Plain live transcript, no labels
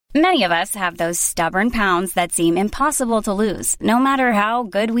Many of us have those stubborn pounds that seem impossible to lose, no matter how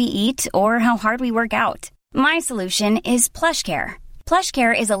good we eat or how hard we work out. My solution is PlushCare.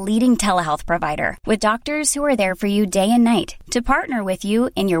 PlushCare is a leading telehealth provider with doctors who are there for you day and night to partner with you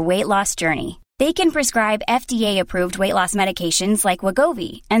in your weight loss journey. They can prescribe FDA-approved weight loss medications like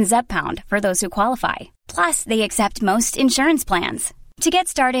Wegovy and Zepbound for those who qualify. Plus, they accept most insurance plans. To get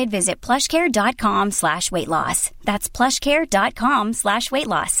started, visit plushcare.com/weightloss. That's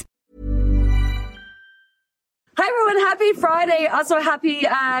plushcare.com/weightloss. Hi, everyone. Happy Friday. Also, happy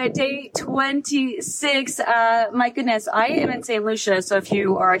day 26. My goodness, I am in St. Lucia. So if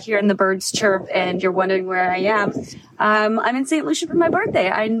you are hearing the birds chirp and you're wondering where I am, I'm in St. Lucia for my birthday.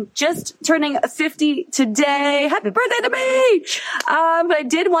 I'm just turning 50 today. Happy birthday to me! But I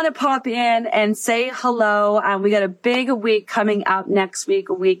did want to pop in and say hello. We got a big week coming out next week,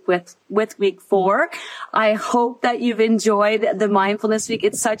 a week with week 4. I hope that you've enjoyed the mindfulness week.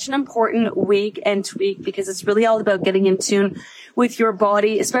 It's such an important week and week because it's really all about getting in tune with your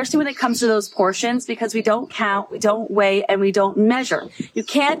body, especially when it comes to those portions, because we don't count, we don't weigh, and we don't measure. You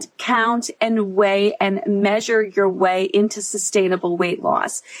can't count and weigh and measure your way into sustainable weight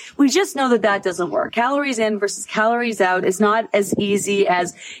loss. We just know that that doesn't work. Calories in versus calories out is not as easy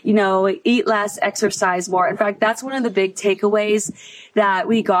as, eat less, exercise more. In fact, that's one of the big takeaways that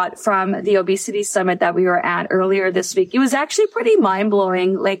we got from the obesity summit that we were at earlier this week. It was actually pretty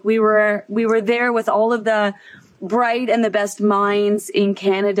mind-blowing. Like we were there with all of the bright and the best minds in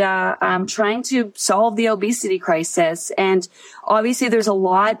Canada, trying to solve the obesity crisis. And obviously there's a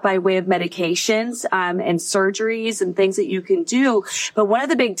lot by way of medications, and surgeries and things that you can do. But one of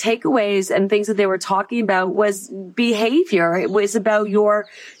the big takeaways and things that they were talking about was behavior. It was about your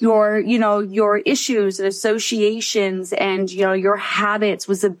issues and associations and, your habits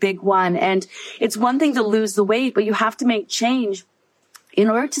was a big one. And it's one thing to lose the weight, but you have to make change in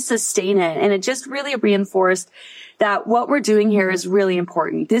order to sustain it. And it just really reinforced that what we're doing here is really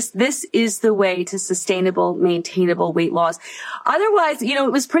important. This is the way to sustainable, maintainable weight loss. Otherwise,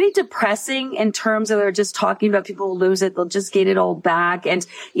 it was pretty depressing in terms of they're just talking about people who lose it, they'll just gain it all back. And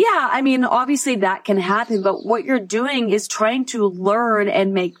obviously that can happen, but what you're doing is trying to learn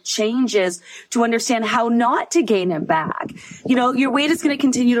and make changes to understand how not to gain it back. Your weight is going to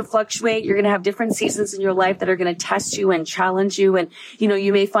continue to fluctuate. You're going to have different seasons in your life that are going to test you and challenge you. And,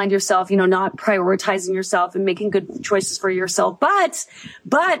 you may find yourself, not prioritizing yourself and making good choices for yourself. But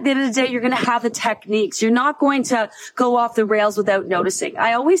at the end of the day, you're going to have the techniques. You're not going to go off the rails without noticing.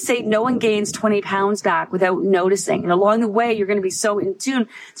 I always say no one gains 20 pounds back without noticing. And along the way, you're going to be so in tune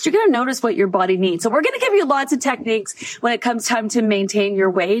that you're going to notice what your body needs. So we're going to give you lots of techniques when it comes time to maintain your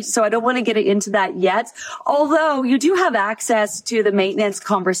weight. So I don't want to get into that yet. Although you do have access to the maintenance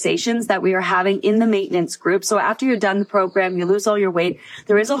conversations that we are having in the maintenance group. So after you're done the program, you lose all your weight,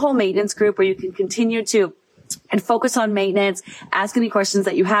 there is a whole maintenance group where you can continue to and focus on maintenance, ask any questions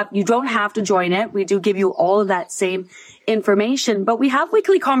that you have. You don't have to join it. We do give you all of that same information, but we have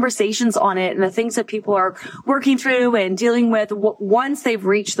weekly conversations on it and the things that people are working through and dealing with once they've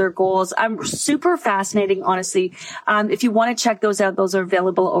reached their goals. Super fascinating, honestly. If you want to check those out, those are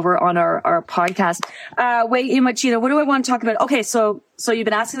available over on our podcast. Wait, Imachino, what do I want to talk about? Okay, so you've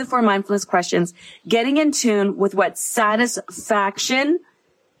been asking the 4 mindfulness questions, getting in tune with what satisfaction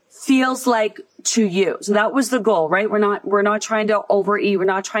feels like to you. So that was the goal, right? We're not trying to overeat. We're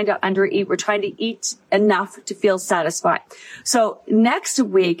not trying to undereat. We're trying to eat enough to feel satisfied. So next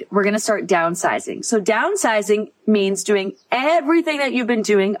week, we're going to start downsizing. So downsizing means doing everything that you've been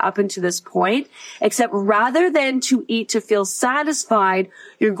doing up until this point, except rather than to eat to feel satisfied,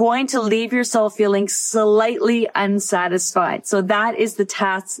 you're going to leave yourself feeling slightly unsatisfied. So that is the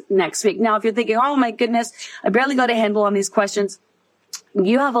task next week. Now, if you're thinking, oh my goodness, I barely got a handle on these questions,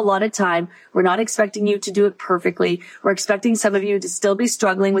 you have a lot of time. We're not expecting you to do it perfectly. We're expecting some of you to still be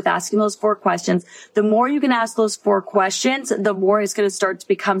struggling with asking those 4 questions. The more you can ask those 4 questions, the more it's going to start to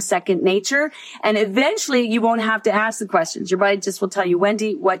become second nature. And eventually you won't have to ask the questions. Your body just will tell you when to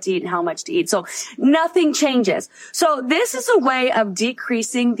eat, what to eat, and how much to eat. So nothing changes. So this is a way of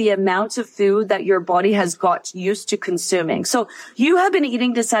decreasing the amount of food that your body has got used to consuming. So you have been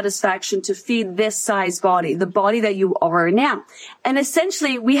eating to satisfaction to feed this size body, the body that you are now. And essentially,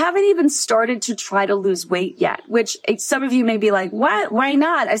 we haven't even started to try to lose weight yet, which some of you may be like, what? Why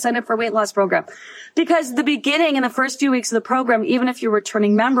not? I signed up for a weight loss program. Because the beginning and the first few weeks of the program, even if you're a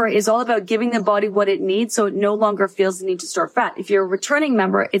returning member, is all about giving the body what it needs so it no longer feels the need to store fat. If you're a returning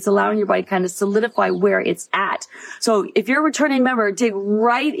member, it's allowing your body to kind of solidify where it's at. So if you're a returning member, dig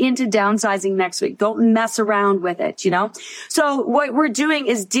right into downsizing next week. Don't mess around with it, So what we're doing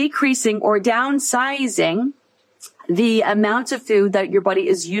is decreasing or downsizing the amount of food that your body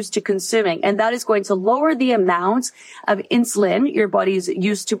is used to consuming. And that is going to lower the amount of insulin your body is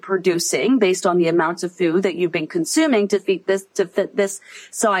used to producing based on the amount of food that you've been consuming to fit this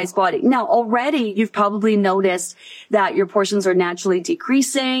size body. Now, already you've probably noticed that your portions are naturally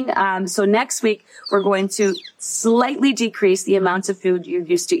decreasing. So next week, we're going to slightly decrease the amount of food you're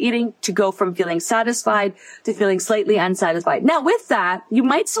used to eating to go from feeling satisfied to feeling slightly unsatisfied. Now, with that, you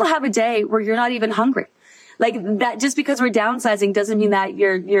might still have a day where you're not even hungry. Like that, just because we're downsizing doesn't mean that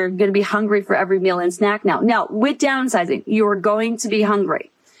you're going to be hungry for every meal and snack now. Now, with downsizing, you are going to be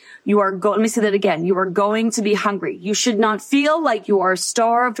hungry. Let me say that again. You are going to be hungry. You should not feel like you are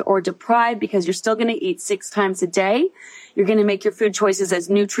starved or deprived because you're still going to eat 6 times a day. You're going to make your food choices as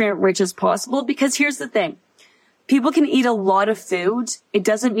nutrient rich as possible because here's the thing. People can eat a lot of food. It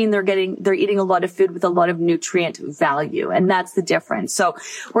doesn't mean they're eating a lot of food with a lot of nutrient value. And that's the difference. So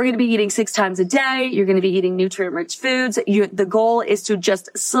we're going to be eating 6 times a day. You're going to be eating nutrient rich foods. The goal is to just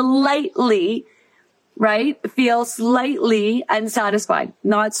slightly, right? Feel slightly unsatisfied,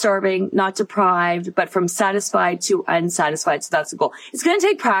 not starving, not deprived, but from satisfied to unsatisfied. So that's the goal. It's going to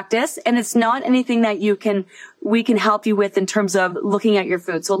take practice and it's not anything that we can help you with in terms of looking at your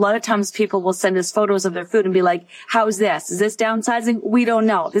food. So a lot of times people will send us photos of their food and be like, how's this? Is this downsizing? We don't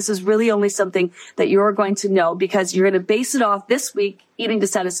know. This is really only something that you're going to know because you're going to base it off this week eating to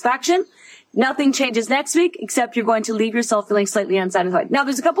satisfaction. Nothing changes next week, except you're going to leave yourself feeling slightly unsatisfied. Now,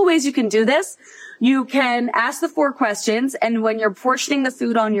 there's a couple ways you can do this. You can ask the 4 questions, and when you're portioning the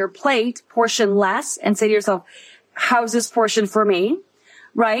food on your plate, portion less and say to yourself, how's this portion for me?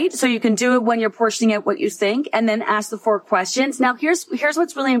 Right? So you can do it when you're portioning it what you think, and then ask the 4 questions. Now, here's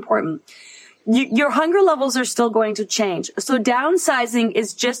what's really important. Your hunger levels are still going to change. So downsizing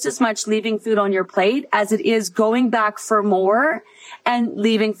is just as much leaving food on your plate as it is going back for more and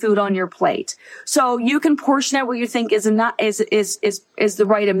leaving food on your plate. So you can portion it what you think is the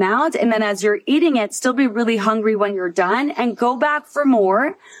right amount. And then as you're eating it, still be really hungry when you're done and go back for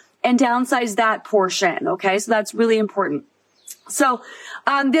more and downsize that portion. Okay. So that's really important. So,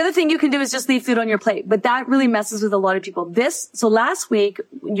 the other thing you can do is just leave food on your plate, but that really messes with a lot of people. So last week,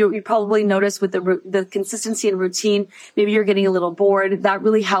 you probably noticed with the consistency and routine, maybe you're getting a little bored. That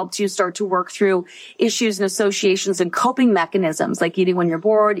really helped you start to work through issues and associations and coping mechanisms like eating when you're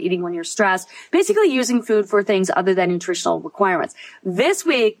bored, eating when you're stressed, basically using food for things other than nutritional requirements. This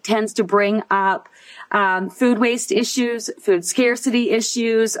week tends to bring up food waste issues, food scarcity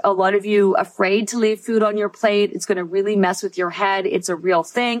issues. A lot of you afraid to leave food on your plate. It's going to really mess with your head. It's a real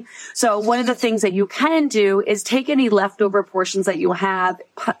thing. So one of the things that you can do is take any leftover portions that you have,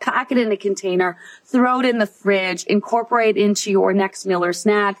 pack it in a container, throw it in the fridge, incorporate into your next meal or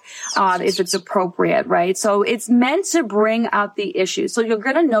snack, if it's appropriate, right? So it's meant to bring up the issue. So you're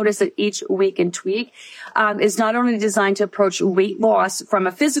going to notice that each week and tweak, is not only designed to approach weight loss from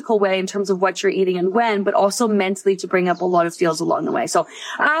a physical way in terms of what you're eating and when, but also mentally to bring up a lot of feels along the way. So,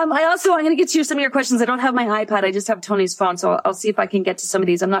 I'm going to get to some of your questions. I don't have my iPad. I just have Tony's phone. So I'll see if I can get to some of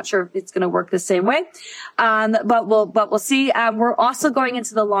these. I'm not sure if it's going to work the same way. But we'll see. We're also going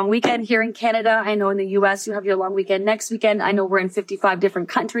into the long weekend here in Canada. I know in the US, you have your long weekend next weekend. I know we're in 55 different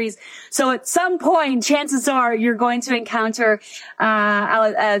countries. So at some point, chances are you're going to encounter,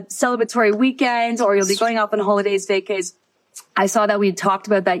 a celebratory weekend, or you'll be going off on holidays, vacays. I saw that we talked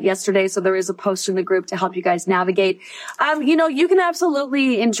about that yesterday, so there is a post in the group to help you guys navigate. You can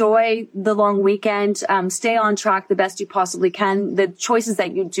absolutely enjoy the long weekend, stay on track the best you possibly can. The choices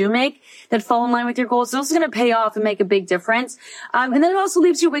that you do make that fall in line with your goals, those are going to pay off and make a big difference. And then it also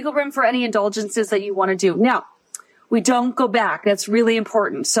leaves you wiggle room for any indulgences that you want to do. Now, we don't go back. That's really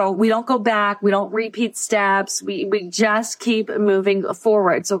important. So we don't go back. We don't repeat steps. We just keep moving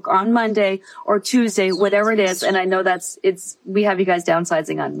forward. So on Monday or Tuesday, whatever it is, and I know we have you guys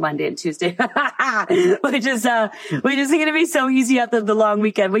downsizing on Monday and Tuesday, which is going to be so easy after the long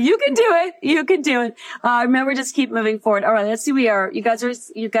weekend. But you can do it. You can do it. Remember, just keep moving forward. All right. Let's see.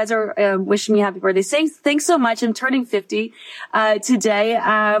 You guys are wishing me happy birthday. Thanks so much. I'm turning 50, today.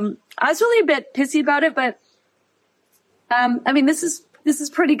 I was really a bit pissy about it, but this is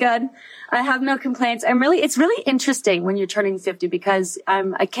pretty good. I have no complaints. It's really interesting when you're turning 50 because,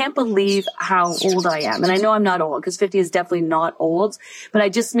 I can't believe how old I am. And I know I'm not old because 50 is definitely not old, but I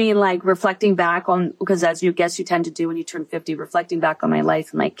just mean like reflecting back on, because as you tend to do when you turn 50, reflecting back on my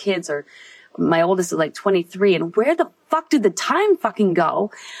life and my kids my oldest is like 23, and where the fuck did the time fucking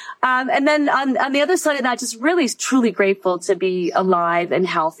go? And then on the other side of that, just really truly grateful to be alive and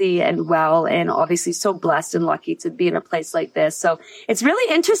healthy and well, and obviously so blessed and lucky to be in a place like this. So it's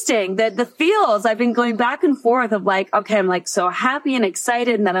really interesting that the feels I've been going back and forth of like, okay, I'm like so happy and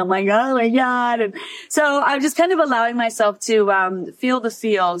excited. And then I'm like, oh my God. And so I'm just kind of allowing myself to, feel the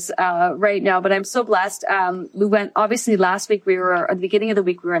feels, right now, but I'm so blessed. We went, obviously last week at the beginning of the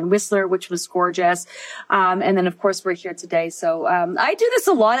week, we were in Whistler, which was gorgeous. And then of course we're here today. So, I do this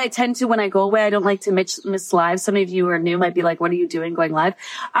a lot. I tend to, when I go away, I don't like to miss live. Some of you who are new might be like, what are you doing going live?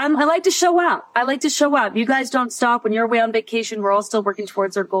 I like to show up. I like to show up. You guys don't stop when you're away on vacation. We're all still working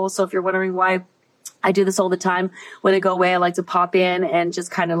towards our goals. So if you're wondering why I do this all the time, when I go away, I like to pop in and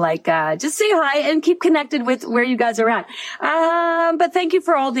just kind of like, just say hi and keep connected with where you guys are at. But thank you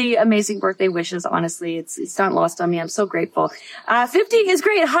for all the amazing birthday wishes. Honestly, it's not lost on me. I'm so grateful. 50 is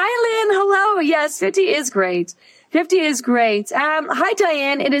great. Hi, Lynn. Hello. Yes, 50 is great. 50 is great. Hi,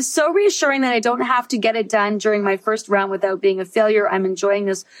 Diane. It is so reassuring that I don't have to get it done during my first round without being a failure. I'm enjoying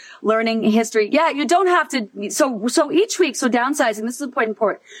this learning history. Yeah, you don't have to. So each week, so downsizing, this is the point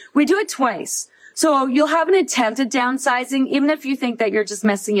important. We do it twice. So you'll have an attempt at downsizing, even if you think that you're just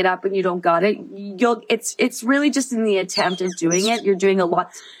messing it up and you don't got it. It's really just in the attempt of doing it. You're doing a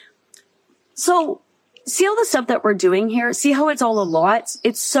lot. So see all the stuff that we're doing here? See how it's all a lot?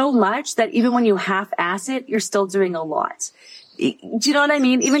 It's so much that even when you half-ass it, you're still doing a lot. Do you know what I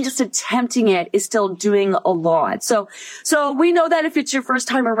mean? Even just attempting it is still doing a lot. So we know that if it's your first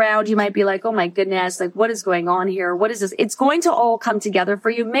time around, you might be like, oh my goodness, like what is going on here? What is this? It's going to all come together for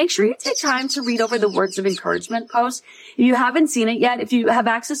you. Make sure you take time to read over the words of encouragement post. If you haven't seen it yet, if you have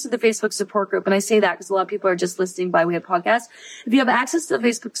access to the Facebook support group, and I say that because a lot of people are just listening by way of podcast. If you have access to the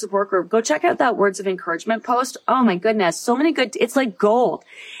Facebook support group, go check out that words of encouragement post. Oh my goodness. So many good, it's like gold.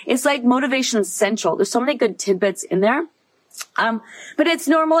 It's like motivation essential. There's so many good tidbits in there. But it's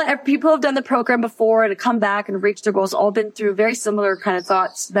normal. People have done the program before and come back and reach their goals, all been through very similar kind of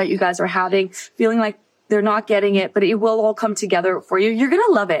thoughts that you guys are having, feeling like they're not getting it, but it will all come together for you. You're going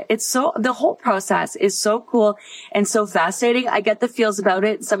to love it. The whole process is so cool and so fascinating. I get the feels about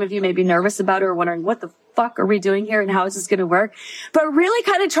it. Some of you may be nervous about it or wondering what the fuck are we doing here and how is this going to work? But really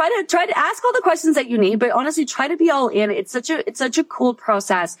kind of try to ask all the questions that you need, but honestly try to be all in. It's such a cool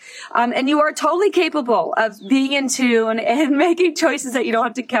process. And you are totally capable of being in tune and making choices that you don't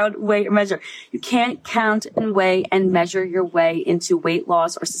have to count, weigh, or measure. You can't count and weigh and measure your way into weight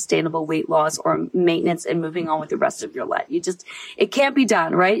loss or sustainable weight loss or maintenance and moving on with the rest of your life. It can't be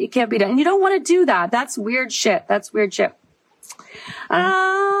done, right? It can't be done. And you don't want to do that. That's weird shit.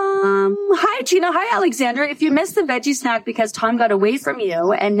 Hi, Gina. Hi, Alexandra. If you missed the veggie snack because time got away from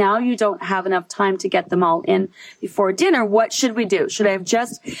you and now you don't have enough time to get them all in before dinner, what should we do? Should I have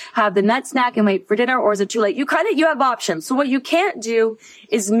just have the nut snack and wait for dinner, or is it too late? You have options. So what you can't do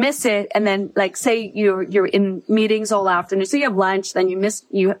is miss it. And then like say you're in meetings all afternoon. So you have lunch, then you miss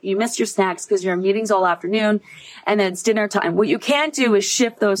your snacks because you're in meetings all afternoon and then it's dinner time. What you can't do is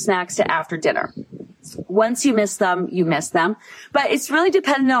shift those snacks to after dinner. Once you miss them, you miss them. But it's really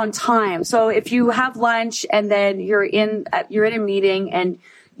dependent on time. So if you have lunch and then you're in a meeting and,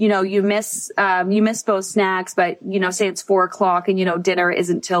 you miss both snacks, but, say it's 4:00 and, dinner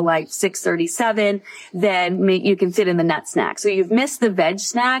isn't till like 6:37, then you can fit in the nut snack. So you've missed the veg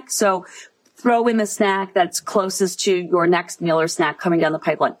snack. So throw in the snack that's closest to your next meal or snack coming down the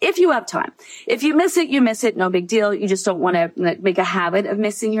pipeline, if you have time. If you miss it, you miss it. No big deal. You just don't want to make a habit of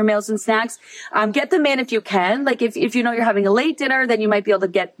missing your meals and snacks. Get them in if you can. Like if you know you're having a late dinner, then you might be able to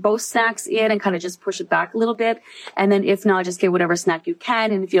get both snacks in and kind of just push it back a little bit. And then if not, just get whatever snack you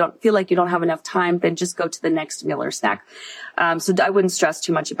can. And if you don't feel like you don't have enough time, then just go to the next meal or snack. So I wouldn't stress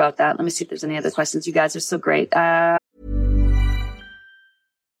too much about that. Let me see if there's any other questions. You guys are so great.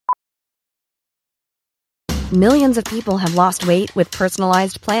 Millions of people have lost weight with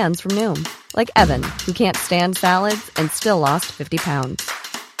personalized plans from Noom. Like Evan, who can't stand salads and still lost 50 pounds.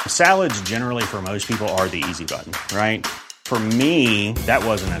 Salads generally for most people are the easy button, right? For me, that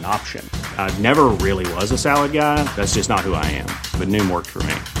wasn't an option. I never really was a salad guy. That's just not who I am. But Noom worked for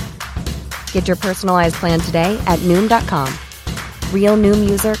me. Get your personalized plan today at Noom.com. Real Noom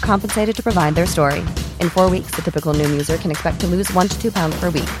user compensated to provide their story. In 4 weeks, the typical Noom user can expect to lose 1 to 2 pounds per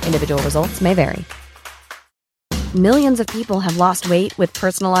week. Individual results may vary. Millions of people have lost weight with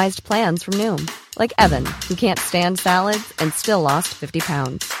personalized plans from Noom. Like Evan, who can't stand salads and still lost 50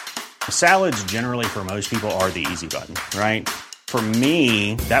 pounds. Salads generally for most people are the easy button, right? For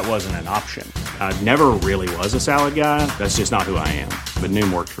me, that wasn't an option. I never really was a salad guy. That's just not who I am. But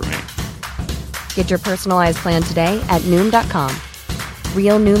Noom worked for me. Get your personalized plan today at Noom.com.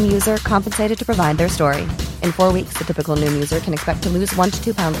 Real Noom user compensated to provide their story. In 4 weeks, the typical Noom user can expect to lose 1 to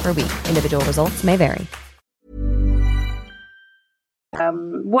 2 pounds per week. Individual results may vary.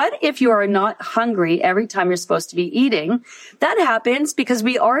 What if you are not hungry every time you're supposed to be eating? That happens because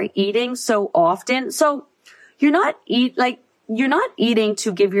we are eating so often. So you're not eating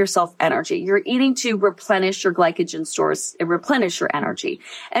to give yourself energy. You're eating to replenish your glycogen stores and replenish your energy.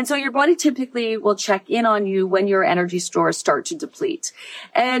 And so your body typically will check in on you when your energy stores start to deplete.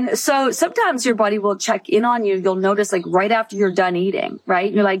 And so sometimes your body will check in on you. You'll notice like right after you're done eating,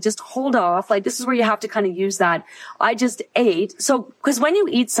 right? You're like, just hold off. Like this is where you have to kind of use that. I just ate. So, because when you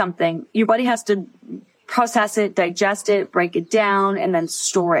eat something, your body has to process it, digest it, break it down, and then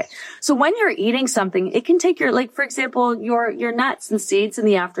store it. So when you're eating something, it can take for example, your nuts and seeds in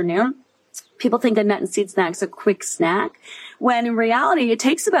the afternoon. People think a nut and seed snack is a quick snack, when in reality, it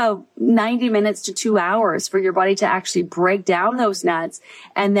takes about 90 minutes to 2 hours for your body to actually break down those nuts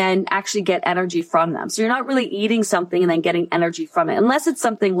and then actually get energy from them. So you're not really eating something and then getting energy from it, unless it's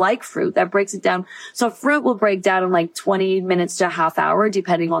something like fruit that breaks it down. So fruit will break down in like 20 minutes to a half hour,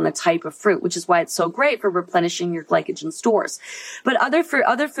 depending on the type of fruit, which is why it's so great for replenishing your glycogen stores. But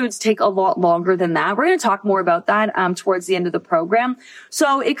other foods take a lot longer than that. We're going to talk more about that towards the end of the program.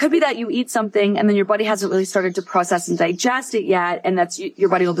 So it could be that you eat something and then your body hasn't really started to process and digest it yet, and that's your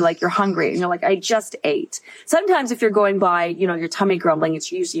body will be like, you're hungry, and you're like, I just ate. Sometimes if you're going by, your tummy grumbling,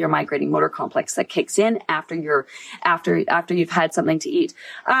 it's usually your migrating motor complex that kicks in after you've had something to eat.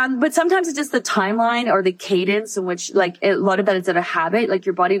 But sometimes it's just the timeline or the cadence in which, like, a lot of that is out of habit. Like,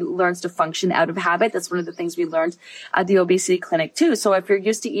 your body learns to function out of habit. That's one of the things we learned at the obesity clinic too. So if you're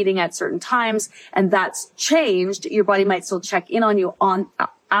used to eating at certain times and that's changed, your body might still check in on you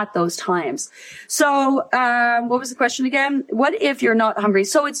at those times. So, what was the question again? What if you're not hungry?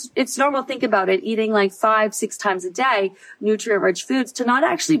 So it's normal. Think about it. Eating like 5-6 times a day, nutrient-rich foods, to not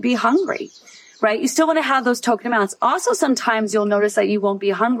actually be hungry, right? You still want to have those token amounts. Also, sometimes you'll notice that you won't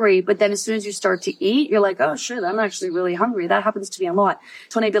be hungry, but then as soon as you start to eat, you're like, oh shit, I'm actually really hungry. That happens to me a lot.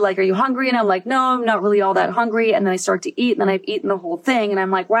 So when I'd be like, are you hungry? And I'm like, no, I'm not really all that hungry. And then I start to eat, and then I've eaten the whole thing. And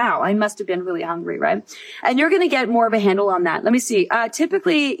I'm like, wow, I must have been really hungry, right? And you're going to get more of a handle on that. Let me see. I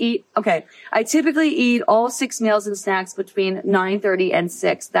typically eat all 6 meals and snacks between 9:30 and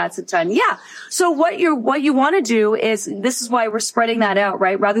 6. That's a ton. Yeah. So what you want to do is, this is why we're spreading that out,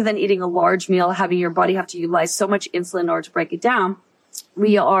 right? Rather than eating a large meal, having your body have to utilize so much insulin in order to break it down,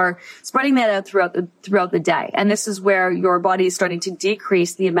 we are spreading that out throughout the day. And this is where your body is starting to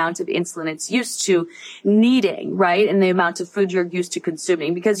decrease the amount of insulin it's used to needing, right? And the amount of food you're used to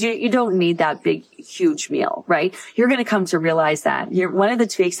consuming, because you don't need that big, huge meal, right? You're going to come to realize that. One of the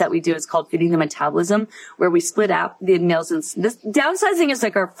tweaks that we do is called feeding the metabolism, where we split out the meals. And this downsizing is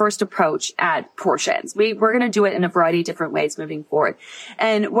like our first approach at portions. We're going to do it in a variety of different ways moving forward.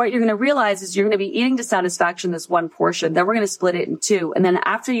 And what you're going to realize is you're going to be eating to satisfaction this one portion. Then we're going to split it in 2. And then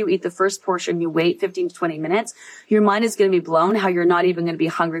after you eat the first portion, you wait 15 to 20 minutes. Your mind is going to be blown how you're not even going to be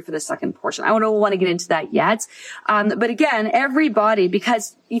hungry for the second portion. I don't want to get into that yet. But again, everybody,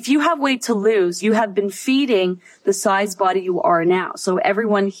 because if you have weight to lose, you have been feeding the size body you are now. So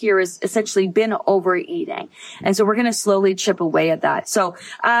everyone here has essentially been overeating. And so we're going to slowly chip away at that. So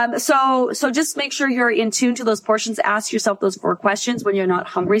just make sure you're in tune to those portions. Ask yourself those 4 questions when you're not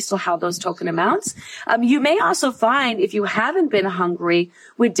hungry. Still have those token amounts. You may also find, if you haven't been hungry,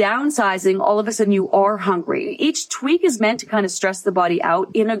 with downsizing, all of a sudden you are hungry. Each tweak is meant to kind of stress the body out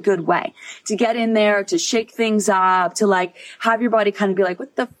in a good way, to get in there, to shake things up, to like have your body kind of be like,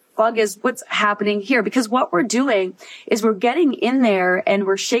 what the fuck is what's happening here? Because what we're doing is we're getting in there and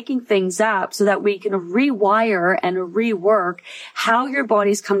we're shaking things up so that we can rewire and rework how your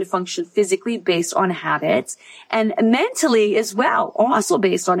body's come to function physically based on habits, and mentally as well, also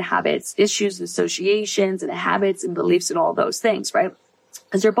based on habits, issues, associations, and habits and beliefs and all those things, right?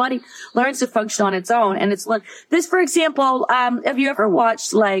 Because your body learns to function on its own. And it's this, for example, have you ever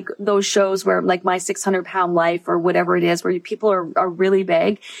watched like those shows where like My 600-Pound Life or whatever it is, where people are really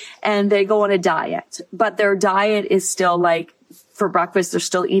big and they go on a diet, but their diet is still like, for breakfast, they're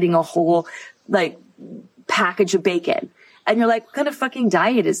still eating a whole like package of bacon. And you're like, what kind of fucking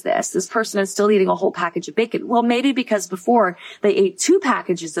diet is this? This person is still eating a whole package of bacon. Well, maybe because before they ate 2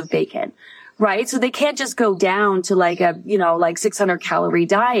 packages of bacon. Right? So they can't just go down to like a, 600 calorie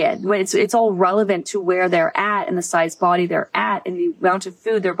diet. It's all relevant to where they're at and the size body they're at and the amount of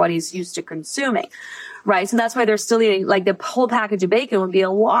food their body's used to consuming. Right? So that's why they're still eating, like the whole package of bacon would be a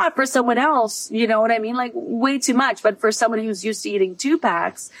lot for someone else. You know what I mean? Like way too much. But for someone who's used to eating 2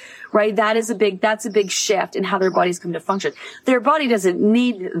 packs, right? That's a big shift in how their bodies come to function. Their body doesn't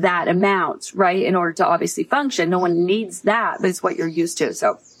need that amount, right? In order to obviously function. No one needs that, but it's what you're used to.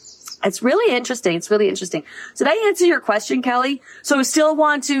 So It's really interesting. It's really interesting. So did I answer your question, Kelly? So still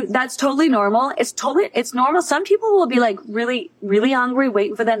want to, that's totally normal. It's normal. Some people will be like really, really hungry,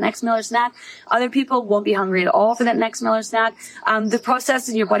 waiting for that next meal or snack. Other people won't be hungry at all for that next meal or snack. The process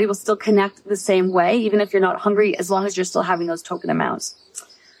in your body will still connect the same way, even if you're not hungry, as long as you're still having those token amounts.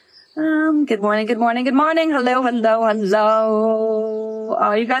 Good morning. Hello.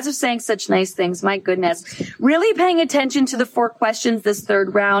 Oh, you guys are saying such nice things. My goodness. Really paying attention to the 4 questions this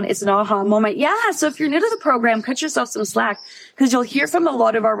third round. It's an aha moment. Yeah. So if you're new to the program, cut yourself some slack, because you'll hear from a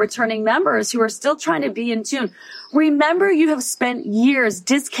lot of our returning members who are still trying to be in tune. Remember, you have spent years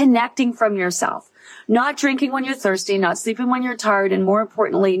disconnecting from yourself. Not drinking when you're thirsty, not sleeping when you're tired, and more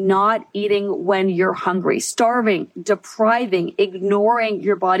importantly, not eating when you're hungry, starving, depriving, ignoring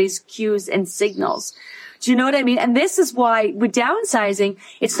your body's cues and signals. Do you know what I mean? And this is why with downsizing,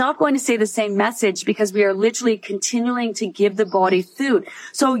 it's not going to say the same message, because we are literally continuing to give the body food.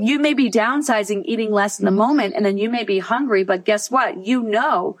 So you may be downsizing, eating less in the moment, and then you may be hungry, but guess what? You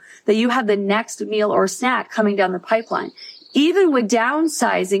know that you have the next meal or snack coming down the pipeline. Even with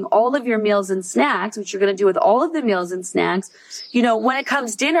downsizing all of your meals and snacks, which you're going to do with all of the meals and snacks, you know, when it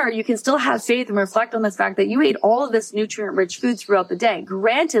comes dinner, you can still have faith and reflect on the fact that you ate all of this nutrient-rich food throughout the day.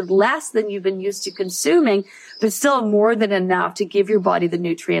 Granted, less than you've been used to consuming, but still more than enough to give your body the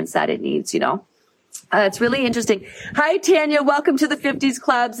nutrients that it needs, you know. It's really interesting. Hi, Tanya. Welcome to the 50s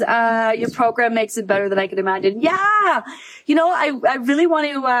Clubs. Your program makes it better than I could imagine. Yeah. You know, I really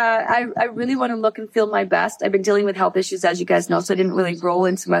want to, I really want to look and feel my best. I've been dealing with health issues, as you guys know, so I didn't really roll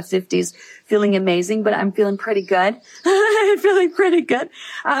into my 50s feeling amazing, but I'm feeling pretty good. I'm feeling pretty good.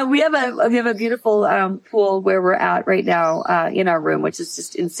 We have a beautiful, pool where we're at right now, in our room, which is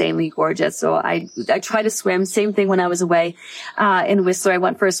just insanely gorgeous. So I try to swim. Same thing when I was away, in Whistler. I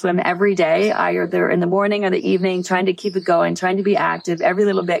went for a swim every day, either in the morning or the evening, trying to keep it going, trying to be active. Every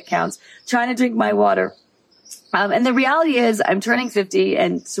little bit counts, trying to drink my water. And the reality is I'm turning 50,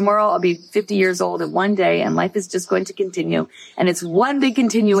 and tomorrow I'll be 50 years old in one day, and life is just going to continue. And it's one big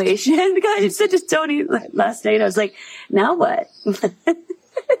continuation. Because I said to Tony last night, I was like, now what?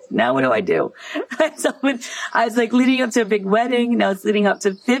 Now what do I do? So I was like leading up to a big wedding. Now it's leading up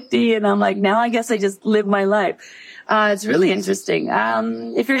to 50. And I'm like, now I guess I just live my life. It's really interesting.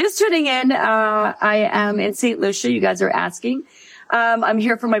 If you're just tuning in, I am in St. Lucia. You guys are asking. I'm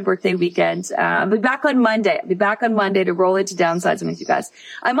here for my birthday weekend. I'll be back on Monday. To roll into downsizing with you guys.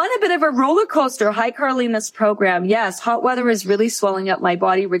 I'm on a bit of a roller coaster. Hi, Carlene, this program. Yes, hot weather is really swelling up my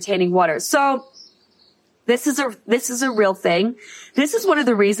body, retaining water. So this is a real thing. This is one of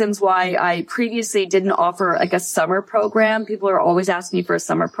the reasons why I previously didn't offer like a summer program. People are always asking me for a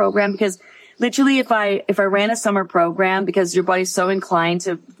summer program, because literally, if I ran a summer program, because your body's so inclined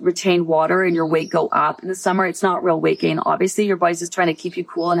to retain water and your weight go up in the summer, it's not real weight gain. Obviously, your body's just trying to keep you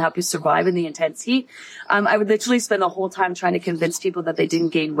cool and help you survive in the intense heat. I would literally spend the whole time trying to convince people that they didn't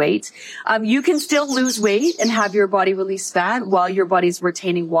gain weight. You can still lose weight and have your body release fat while your body's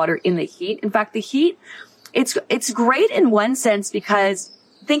retaining water in the heat. In fact, the heat, it's great in one sense, because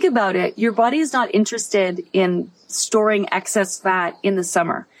think about it. Your body is not interested in storing excess fat in the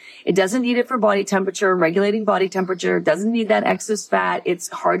summer. It doesn't need it for body temperature, regulating body temperature. It doesn't need that excess fat. It's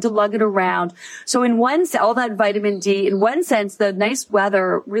hard to lug it around. So in one sense, all that vitamin D, in one sense, the nice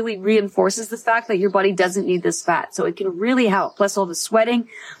weather really reinforces the fact that your body doesn't need this fat. So it can really help. Plus all the sweating.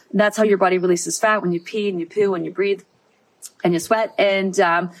 That's how your body releases fat, when you pee and you poo and you breathe and you sweat. And,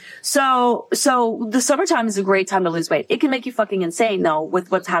 so the summertime is a great time to lose weight. It can make you fucking insane though, with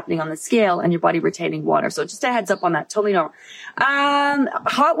what's happening on the scale and your body retaining water. So just a heads up on that. Totally normal.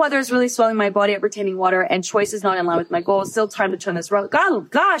 Hot weather is really swelling my body up, retaining water, and choice is not in line with my goals. Still time to turn this around.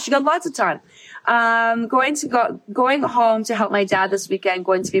 Gosh, you got lots of time. Going home to help my dad this weekend,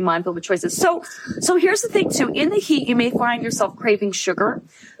 going to be mindful with choices. So here's the thing too. In the heat, you may find yourself craving sugar,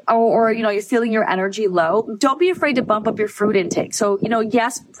 or, you know, you're feeling your energy low. Don't be afraid to bump up your fruit intake. So, you know,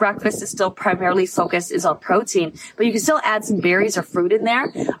 yes, breakfast is still primarily focused is on protein, but you can still add some berries or fruit in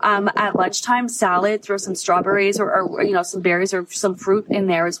there. At lunchtime, salad, throw some strawberries or, you know, some berries or some fruit in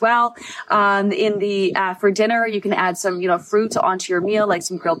there as well. For dinner, you can add some, you know, fruit onto your meal, like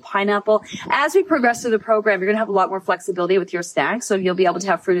some grilled pineapple. As we progress through the program, you're going to have a lot more flexibility with your snacks. So you'll be able to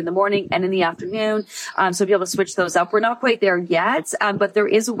have fruit in the morning and in the afternoon. So you'll be able to switch those up. We're not quite there yet, but there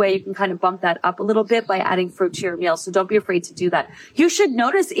is a way you can kind of bump that up a little bit by adding fruit to your meal. So don't be afraid to do that. You should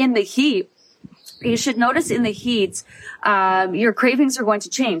notice in the heat, You should notice in the heat, your cravings are going to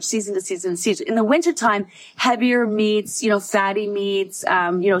change season to season to season. In the wintertime, heavier meats, fatty meats,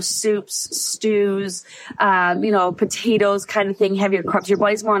 soups, stews, potatoes kind of thing, heavier carbs. Your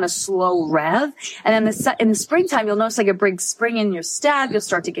body's more on a slow rev. And then in the springtime, you'll notice like a big spring in your step. You'll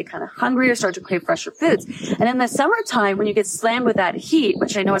start to get kind of hungry or start to crave fresher foods. And in the summertime, when you get slammed with that heat,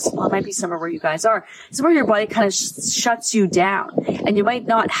 which I know it might be summer where you guys are, it's where your body kind of shuts you down and you might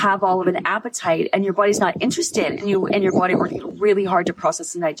not have all of an appetite and your body's not interested and your body working really hard to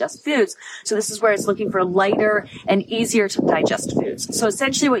process and digest foods. So this is where it's looking for lighter and easier to digest foods. So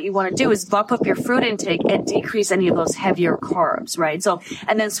essentially what you want to do is bump up your fruit intake and decrease any of those heavier carbs, right? So,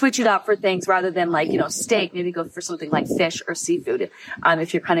 and then switch it up for things rather than like, steak, maybe go for something like fish or seafood,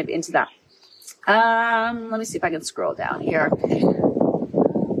 if you're kind of into that. Let me see if I can scroll down here.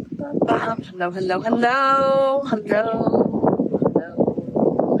 Hello.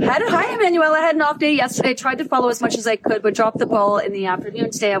 Hi, Emmanuel. I had an off day yesterday. Tried to follow as much as I could, but dropped the ball in the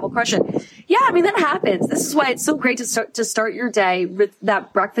afternoon. Today I will crush it. Yeah, that happens. This is why it's so great to start your day with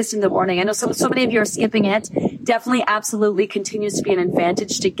that breakfast in the morning. I know so many of you are skipping it. Definitely, absolutely continues to be an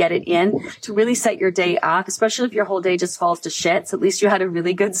advantage to get it in, to really set your day up, especially if your whole day just falls to shit. So at least you had a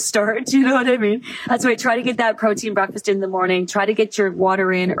really good start. You know what I mean? That's why try to get that protein breakfast in the morning. Try to get your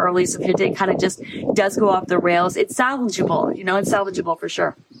water in early. So if your day kind of just does go off the rails, it's salvageable. It's salvageable for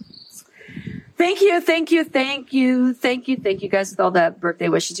sure. Thank you guys with all the birthday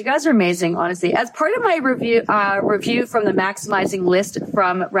wishes. You guys are amazing, honestly. As part of my review from the maximizing list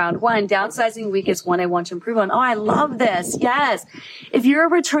from round 1, downsizing week is one I want to improve on. Oh, I love this. Yes. If you're a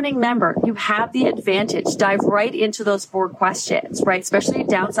returning member, you have the advantage. Dive right into those 4 questions, right? Especially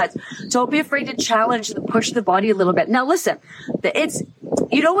downsides. Don't be afraid to challenge and push the body a little bit. Now listen,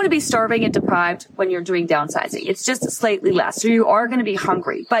 you don't want to be starving and deprived when you're doing downsizing. It's just slightly less. So you are going to be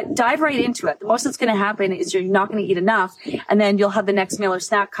hungry, but dive right into it. The most that's going to happen is you're not going to eat enough, and then you'll have the next meal or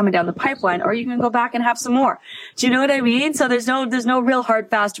snack coming down the pipeline, or you can go back and have some more. Do you know what I mean? So there's no real hard,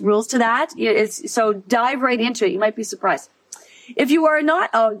 fast rules to that. So dive right into it. You might be surprised. If you are not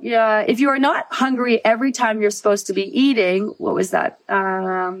hungry every time you're supposed to be eating, what was that? I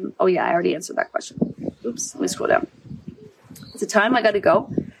already answered that question. Oops, let me scroll down. It's the time I got to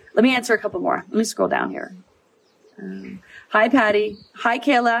go. Let me answer a couple more. Let me scroll down here. Hi, Patty. Hi,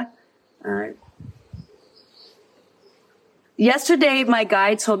 Kayla. Yesterday, my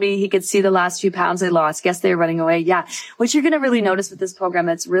guy told me he could see the last few pounds I lost. Guess they're running away. Yeah. What you're going to really notice with this program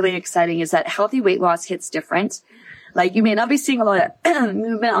that's really exciting is that healthy weight loss hits different. Like you may not be seeing a lot of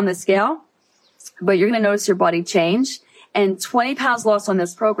movement on the scale, but you're going to notice your body change. And 20 pounds lost on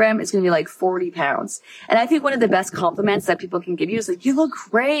this program is going to be like 40 pounds. And I think one of the best compliments that people can give you is like, you look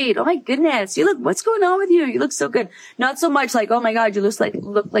great. Oh my goodness. What's going on with you? You look so good. Not so much like, oh my God, you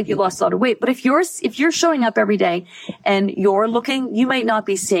look like you lost a lot of weight. But if you're showing up every day and you're looking, you might not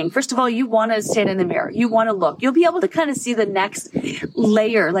be seeing. First of all, you want to stand in the mirror. You want to look. You'll be able to kind of see the next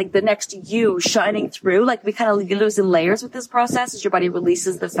layer, like the next you shining through. Like we kind of lose in layers with this process as your body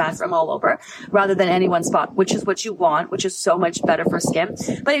releases the fat from all over rather than any one spot, which is what you want, which is so much better for skin.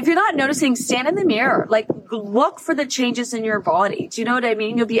 But if you're not noticing, stand in the mirror, like look for the changes in your body. Do you know what I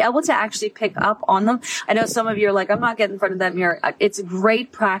mean? You'll be able to actually pick up on them. I know some of you are like, I'm not getting in front of that mirror. It's a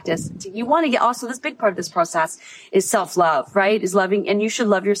great practice. You want to get also this big part of this process is self-love, right? Is loving, and you should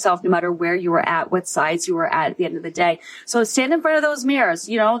love yourself no matter where you are at, what size you are at the end of the day. So stand in front of those mirrors,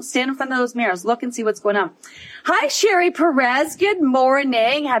 stand in front of those mirrors, look and see what's going on. Hi, Sherry Perez. Good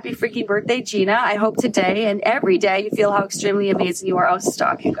morning. Happy freaking birthday, Gina. I hope today and every day you feel how extremely amazing you are. Oh,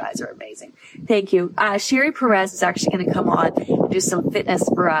 stop. You guys are amazing. Thank you. Sherry Perez is actually going to come on and do some fitness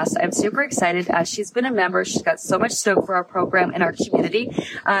for us. I'm super excited. She's been a member. She's got so much stoke for our program and our community.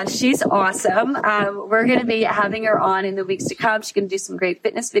 She's awesome. We're going to be having her on in the weeks to come. She's going to do some great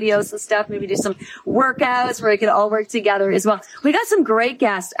fitness videos and stuff, maybe do some workouts where we can all work together as well. We got some great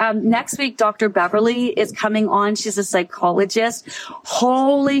guests. Next week, Dr. Beverly is coming on. She's a psychologist.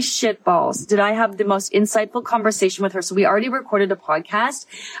 Holy shit balls. Did I have the most insightful conversation with her? So we already recorded a podcast,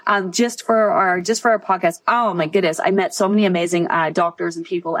 just for our podcast. Oh my goodness. I met so many amazing, doctors and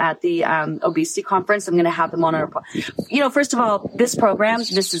people at the, obesity conference. I'm going to have them on our, first of all, this program,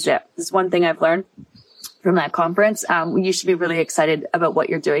 this is it. This is one thing I've learned from that conference. You should be really excited about what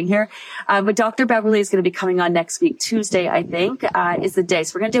you're doing here. But Dr. Beverly is going to be coming on next week. Tuesday, I think, is the day.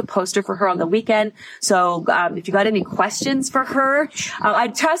 So we're going to do a poster for her on the weekend. So, if you got any questions for her,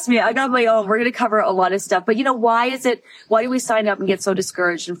 trust me, I got my own. We're going to cover a lot of stuff. But why do we sign up and get so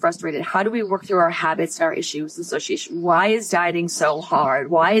discouraged and frustrated? How do we work through our habits and our issues and association? Why is dieting so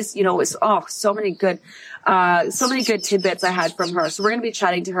hard? Why is, so many good So many good tidbits I had from her. So we're going to be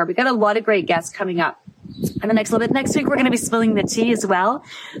chatting to her. We got a lot of great guests coming up. And the next little bit, next week, we're going to be spilling the tea as well.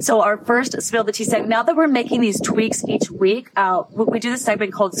 So our first Spill the Tea segment, now that we're making these tweaks each week, we do this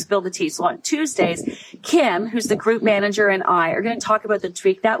segment called Spill the Tea. So on Tuesdays, Kim, who's the group manager, and I are going to talk about the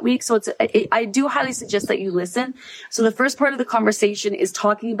tweak that week. So I do highly suggest that you listen. So the first part of the conversation is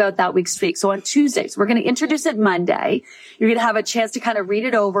talking about that week's tweak. So on Tuesdays, we're going to introduce it Monday. You're going to have a chance to kind of read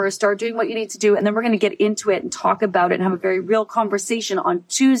it over, start doing what you need to do, and then we're going to get into it and talk about it and have a very real conversation on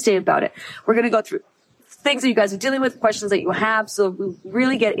Tuesday about it. We're going to go through things that you guys are dealing with, questions that you have. So we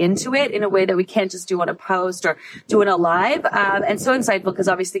really get into it in a way that we can't just do on a post or do it a live. And so insightful because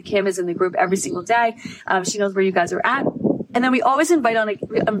obviously Kim is in the group every single day. She knows where you guys are at. And then we always invite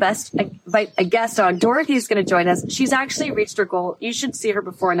a guest on. Dorothy's going to join us. She's actually reached her goal. You should see her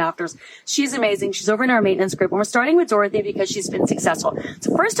before and afters. She's amazing. She's over in our maintenance group. And we're starting with Dorothy because she's been successful. It's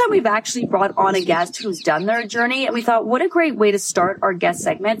the first time we've actually brought on a guest who's done their journey. And we thought, what a great way to start our guest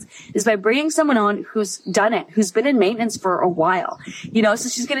segments is by bringing someone on who's done it, who's been in maintenance for a while. So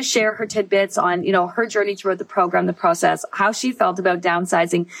she's going to share her tidbits on, her journey throughout the program, the process, how she felt about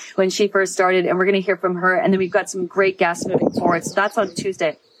downsizing when she first started. And we're going to hear from her. And then we've got some great guests moving forward. So that's on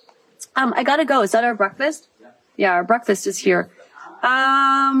Tuesday. I gotta go. Is that our breakfast? Yeah, our breakfast is here.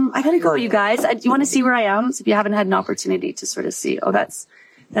 I gotta go, you guys. Do you want to see where I am? So if you haven't had an opportunity to sort of see. Oh, that's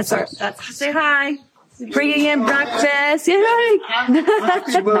say hi. Bringing in breakfast. Yay.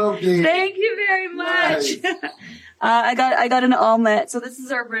 Thank you very much. I got an omelet. So this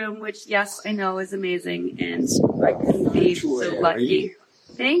is our room, which yes, I know is amazing. And I couldn't be so lucky.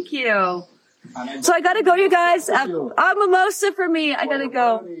 Thank you. So I gotta go, you guys. A mimosa for me. I gotta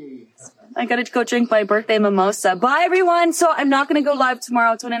go. I gotta go drink my birthday mimosa. Bye, everyone. So I'm not gonna go live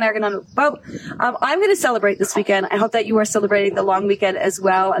tomorrow. Tony and I are gonna I'm gonna celebrate this weekend. I hope that you are celebrating the long weekend as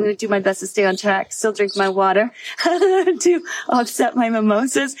well. I'm gonna do my best to stay on track, still drink my water to offset my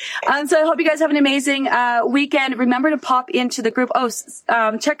mimosas. So I hope you guys have an amazing weekend. Remember to pop into the group.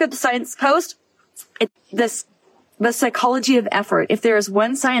 Check out the science post. The psychology of effort. If there is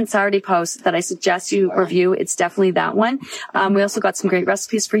one Science Saturday post that I suggest you review, it's definitely that one. We also got some great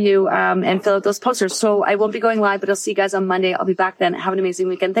recipes for you, and fill out those posters. So I won't be going live, but I'll see you guys on Monday. I'll be back then. Have an amazing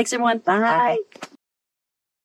weekend. Thanks, everyone. Bye.